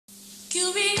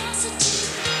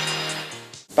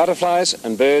Butterflies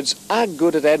and birds are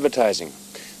good at advertising.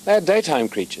 They are daytime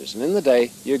creatures, and in the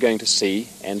day you're going to see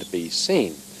and be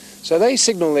seen. So they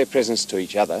signal their presence to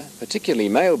each other, particularly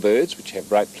male birds, which have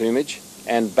bright plumage,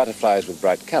 and butterflies with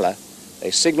bright colour.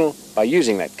 They signal by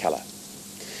using that colour.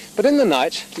 But in the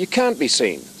night, you can't be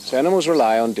seen, so animals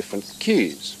rely on different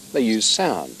cues. They use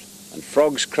sound, and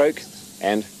frogs croak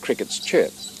and crickets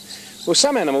chirp. Well,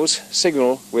 some animals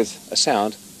signal with a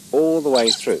sound all the way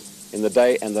through, in the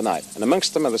day and the night, and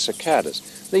amongst them are the cicadas.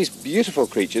 These beautiful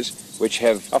creatures, which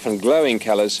have often glowing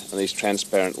colours and these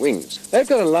transparent wings. They've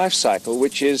got a life cycle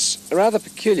which is a rather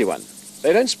peculiar one.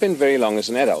 They don't spend very long as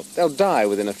an adult. They'll die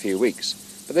within a few weeks.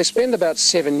 But they spend about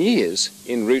 7 years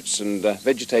in roots and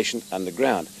vegetation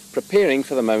underground, preparing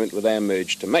for the moment where they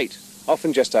emerge to mate,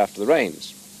 often just after the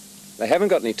rains. They haven't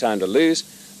got any time to lose.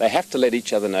 They have to let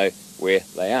each other know where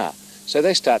they are. So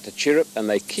they start to chirrup, and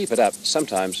they keep it up,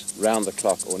 sometimes round the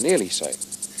clock or nearly so.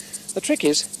 The trick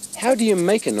is, how do you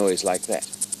make a noise like that?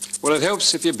 Well, it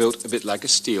helps if you're built a bit like a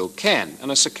steel can,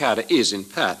 and a cicada is in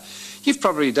part. You've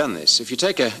probably done this. If you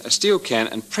take a steel can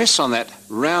and press on that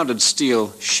rounded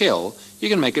steel shell, you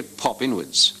can make it pop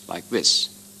inwards, like this,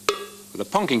 with a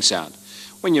ponking sound.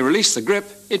 When you release the grip,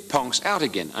 it ponks out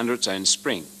again under its own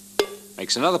spring.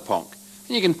 Makes another ponk,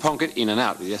 and you can ponk it in and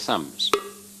out with your thumbs.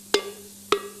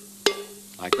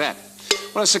 Like that.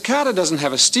 Well, a cicada doesn't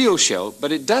have a steel shell,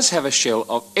 but it does have a shell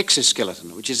of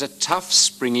exoskeleton, which is a tough,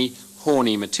 springy,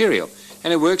 horny material,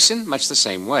 and it works in much the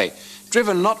same way,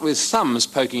 driven not with thumbs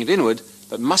poking it inward,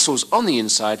 but muscles on the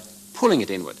inside pulling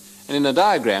it inward. And in a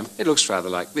diagram, it looks rather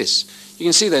like this. You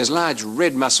can see those large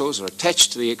red muscles are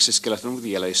attached to the exoskeleton with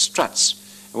yellow struts.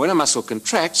 And when a muscle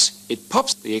contracts, it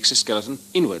pops the exoskeleton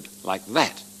inward, like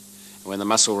that. And when the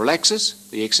muscle relaxes,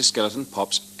 the exoskeleton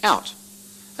pops out.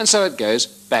 And so it goes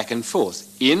back and forth.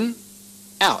 In,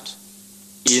 out,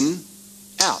 in,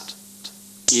 out,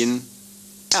 in,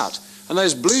 out. And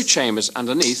those blue chambers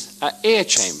underneath are air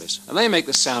chambers, and they make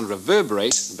the sound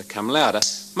reverberate and become louder,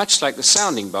 much like the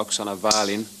sounding box on a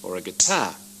violin or a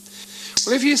guitar.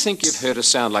 Well, if you think you've heard a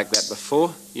sound like that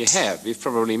before, you have. You've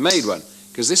probably made one,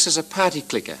 because this is a party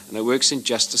clicker, and it works in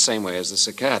just the same way as the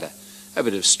cicada. A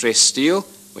bit of stressed steel.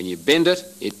 When you bend it,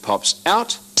 it pops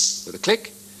out with a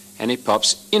click, and it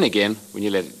pops in again when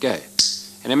you let it go.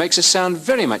 And it makes a sound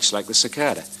very much like the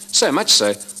cicada. So much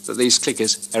so that these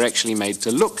clickers are actually made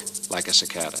to look like a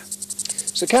cicada.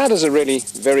 Cicadas are really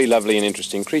very lovely and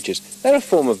interesting creatures. They're a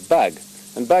form of bug,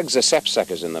 and bugs are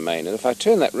sapsuckers in the main. And if I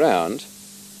turn that round,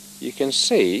 you can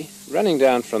see, running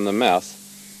down from the mouth,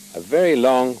 a very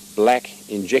long black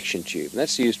injection tube. And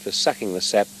that's used for sucking the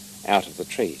sap out of the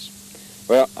trees.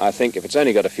 Well, I think if it's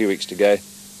only got a few weeks to go,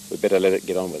 we'd better let it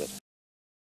get on with it.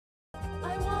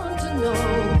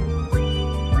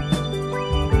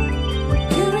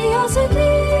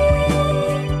 Curiosity.